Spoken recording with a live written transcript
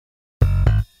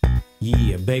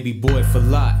Yeah, baby boy for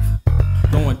life.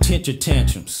 Throwing temper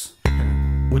tantrums.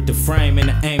 With the frame and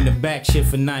the aim to back shit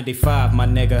for 95, my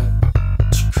nigga.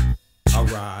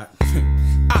 Alright.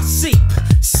 I seep,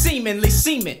 seemingly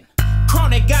seeming.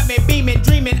 Chronic got me beaming,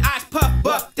 dreaming, eyes puffed,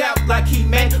 buffed out like he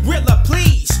meant. Rilla,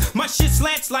 please. My shit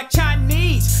slants like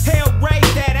Chinese. Hell,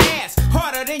 raise that ass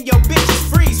harder than your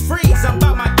bitches. Freeze, freeze. I'm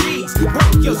about my G's.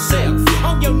 Broke yourself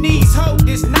on your knees. Hold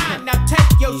this 9. Now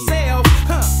take yourself.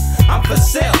 I'm for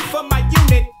sale for my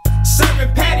unit.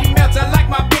 Serving patty melts. I like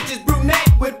my bitches brunette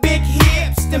with big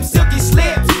hips. Them silky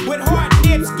slips with hard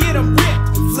nips. Get them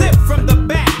ripped. Flip from the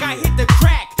back. I hit the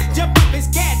crack. Jump up his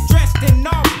gat dressed in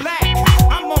all black.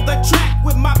 I'm on the track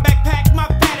with my backpack, my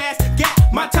fat ass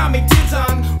gat, my Tommy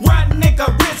Tizon. Run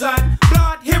nigga risen.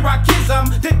 Blood here I kiss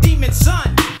him. The demon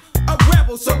son. A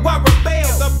rebel, so I rebel.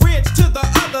 The bridge to the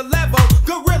other level.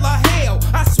 Gorilla hell.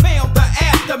 I smell the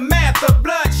aftermath. The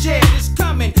bloodshed is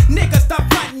coming. Nigga, stop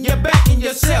fighting your back and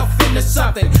yourself into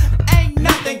something. Ain't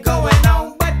nothing going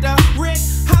on but the rent.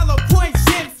 Hollow points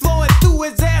in flowing through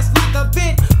his ass like a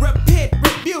vent. Repent,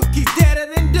 rebuke, he's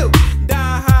deader than Duke.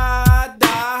 Die,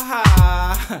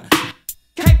 die.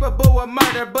 Capable of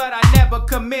murder, but I never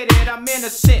committed. I'm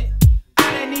innocent.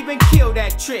 I didn't even kill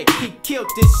that trick. He killed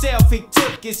himself, he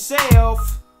took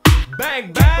himself.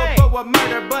 Bang, bang. Capable of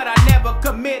murder, but I never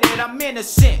committed. I'm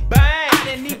innocent. Bang. I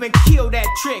didn't even kill that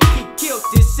trick. He killed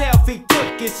himself, he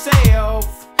took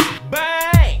himself.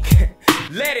 Bang.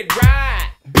 Let it ride.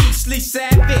 Beastly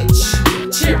savage.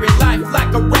 Cherry life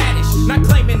like a radish. Not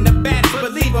claiming the baddest,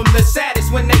 believe I'm the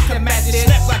saddest when they come at this.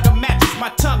 Slept like a mattress, my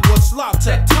tongue was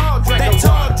slaughtered. That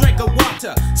tall drink of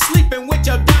water. Sleeping with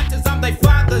your doctors, I'm they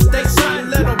fathers, they son,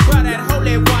 little brother, that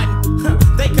holy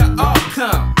one. They could all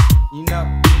come, you know.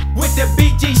 With the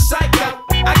BeGee psycho,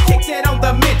 I kicked it on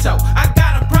the mental. I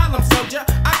got a problem, soldier.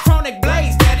 I chronic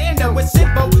blaze that endo with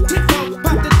simple. Tifo,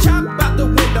 pop the chop out the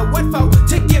window. What for?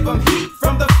 To give them heat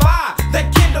from the fire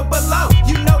that kindle below.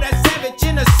 You know that savage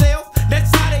in herself, that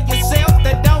side of yourself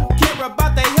that don't care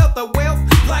about the health or wealth.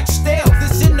 Like stealth,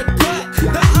 it's in the gut.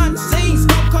 The unseen,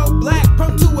 stone cold black,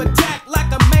 prone to attack like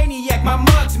a maniac. My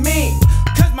mug's mean,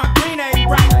 cause my green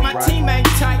ain't right, my team ain't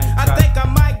tight. I think I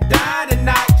might die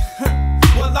tonight.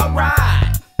 Well,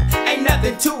 alright, ain't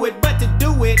nothing to it but to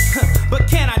do it. But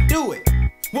can I do it?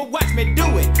 Well, watch me do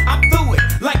it. I'm through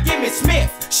it, like Emmitt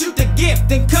Smith. Shoot the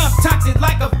gift and come toxic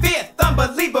like a fifth.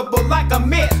 Unbelievable like a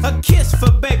myth. A kiss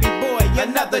for baby boy,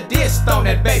 another diss on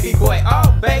that baby boy.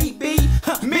 Oh, baby,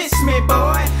 miss me,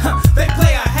 boy. They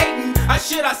play a hating, or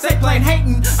should I say plain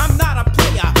hating? I'm not a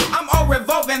player, I'm all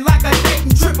revolving like a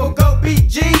Dayton. Triple go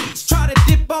BGs. Try to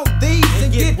dip on these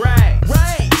and get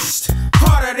raised.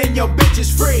 Harder than your bitch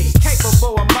is free.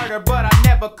 Capable of murder, but I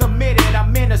never committed.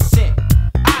 I'm innocent.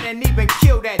 I didn't even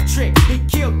kill that trick. He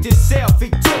killed himself, he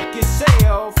took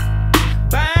himself.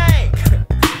 Bang!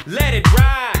 Let it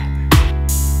ride.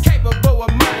 Capable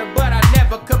of murder, but I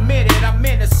never committed. I'm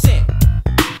innocent.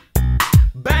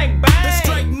 Bang, bang. The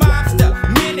straight mobster,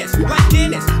 menace, like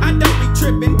Dennis. I don't be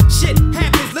tripping. Shit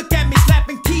happens. Look at me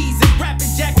slapping keys and rapping,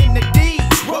 jacking the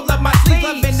D's. Roll up my sleeves,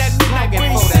 loving that midnight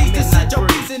green seas. To sit your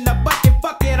piece in the bucket,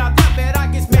 fuck it, I love it. I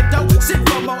get mental, sit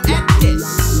for more at this.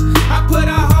 I put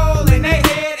a hole in their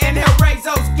head and they'll raise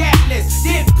those gatless.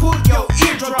 Then pull your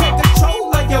eardrum, take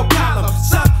control of your column.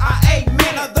 Some I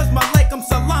amen, others my Lic-Em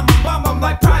salam. Bomb them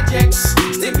like projects.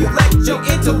 Stimulate your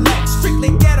intellect. Strictly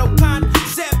ghetto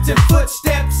concepts and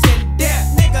footsteps in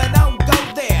depth. Nigga, don't go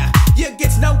there. You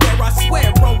get nowhere, I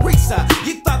swear, on Risa.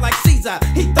 You thought like Caesar,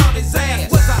 he thought